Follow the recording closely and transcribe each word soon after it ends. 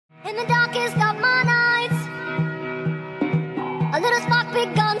In the darkest of my nights, a little spark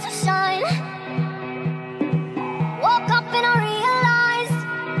begun to shine. Woke up and I realized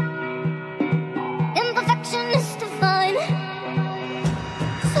imperfection is divine.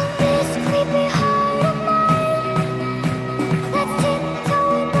 So this creepy heart of mine, let's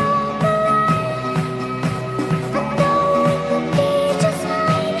tiptoe and walk the line. I know it will be just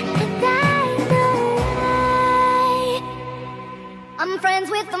fine, and I know why. I'm friends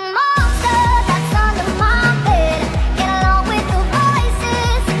with the monster.